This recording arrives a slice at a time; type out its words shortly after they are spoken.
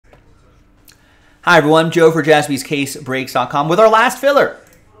Hi everyone, Joe for JaspysCaseBreaks.com with our last filler.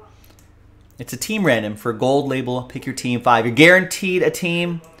 It's a team random for gold label, pick your team 5. You're guaranteed a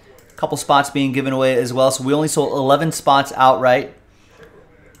team, a couple spots being given away as well. So we only sold 11 spots outright.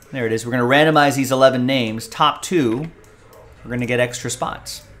 There it is. We're going to randomize these 11 names. Top 2, we're going to get extra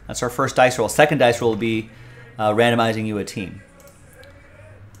spots. That's our first dice roll. Second dice roll will be randomizing you a team.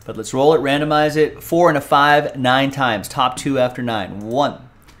 But let's roll it, randomize it. 4 and a 5, 9 times. Top 2 after 9. 1,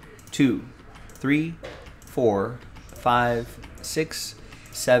 2, 3, 4, 5, 6,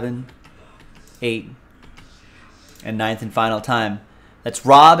 7, 8, and 9th and final time. That's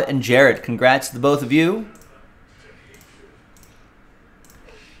Rob and Jared. Congrats to the both of you.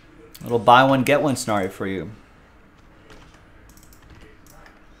 A little buy one, get one scenario for you.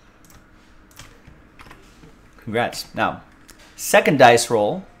 Congrats. Now, second dice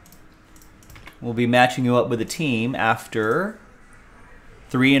roll, we'll be matching you up with a team after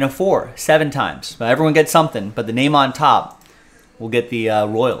 3 and a 4, 7 times. Now, everyone gets something, but the name on top will get the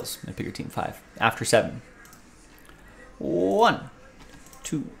Royals and pick your team 5 after 7. 1,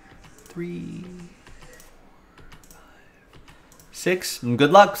 2, 3, 5, 6, and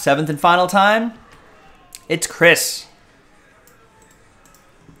good luck. 7th and final time. It's Chris.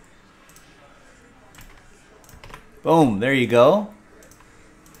 Boom, there you go.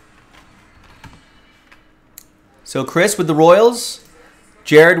 So Chris with the Royals,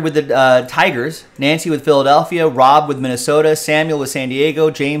 Jared with the Tigers, Nancy with Philadelphia, Rob with Minnesota, Samuel with San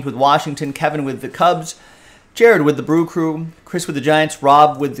Diego, James with Washington, Kevin with the Cubs, Jared with the Brew Crew, Chris with the Giants,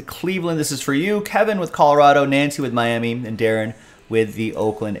 Rob with the Cleveland, this is for you, Kevin with Colorado, Nancy with Miami, and Darren with the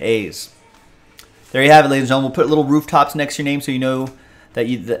Oakland A's. There you have it, ladies and gentlemen. We'll put little rooftops next to your name so you know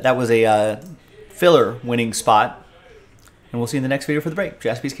that that was a filler winning spot. And we'll see you in the next video for the break.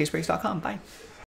 JaspysCaseBreaks.com. Bye.